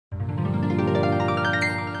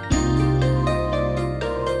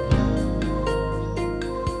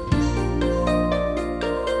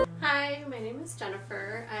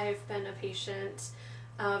been a patient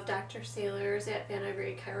of Dr. Saylor's at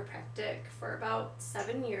Vanderbilt Chiropractic for about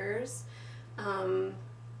 7 years.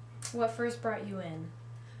 What first brought you in?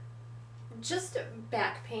 Just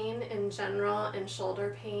back pain in general and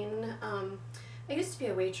shoulder pain. I used to be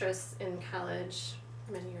a waitress in college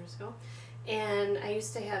many years ago, and I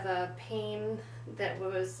used to have a pain that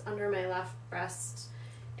was under my left breast,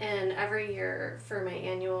 and every year for my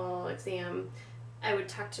annual exam I would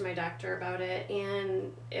talk to my doctor about it,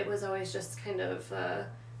 and it was always just kind of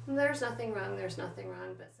there's nothing wrong,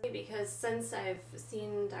 but because since I've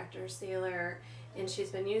seen Dr. Saylor and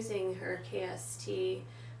she's been using her KST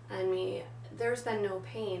on me, there's been no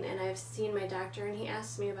pain, and I've seen my doctor and he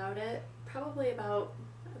asked me about it probably about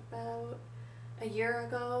a year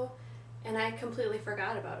ago, and I completely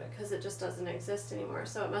forgot about it because it just doesn't exist anymore.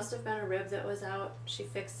 So it must have been a rib that was out. She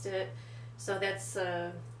fixed it, so that's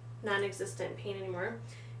non-existent pain anymore.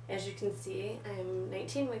 As you can see, I'm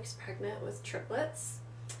 19 weeks pregnant with triplets,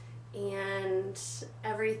 and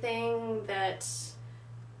everything that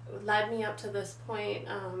led me up to this point,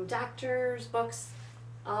 doctors, books,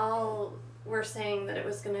 all were saying that it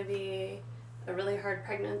was going to be a really hard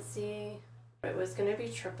pregnancy. It was going to be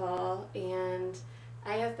triple, and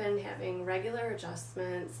I have been having regular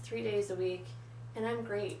adjustments 3 days a week, and I'm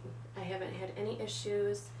great. I haven't had any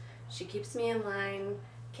issues. She keeps me in line.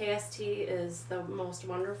 KST is the most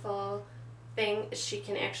wonderful thing. She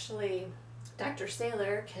can actually, Dr.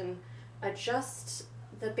 Saylor can adjust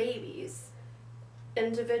the babies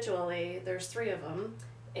individually. There's 3 of them,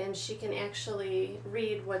 and she can actually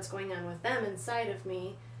read what's going on with them inside of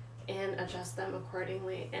me and adjust them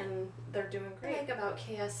accordingly, and they're doing great. What I like about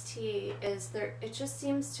KST is it just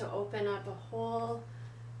seems to open up a whole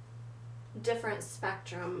different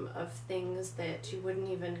spectrum of things that you wouldn't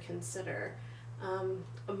even consider.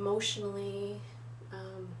 Emotionally,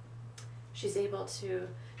 she's able to,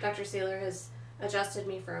 Dr. Saylor has adjusted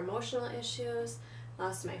me for emotional issues.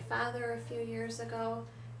 Lost my father a few years ago.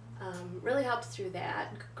 Really helped through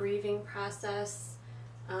that grieving process.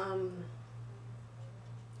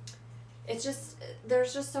 It's just,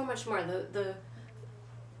 there's just so much more.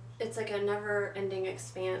 It's like a never-ending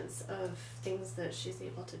expanse of things that she's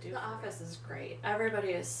able to do. The office is great. Everybody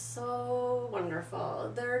is so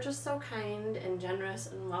wonderful. They're just so kind and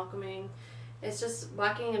generous and welcoming. It's just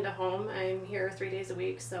walking into home. I'm here 3 days a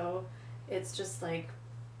week, so it's just like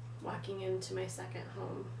walking into my second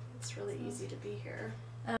home. It's really easy to be here.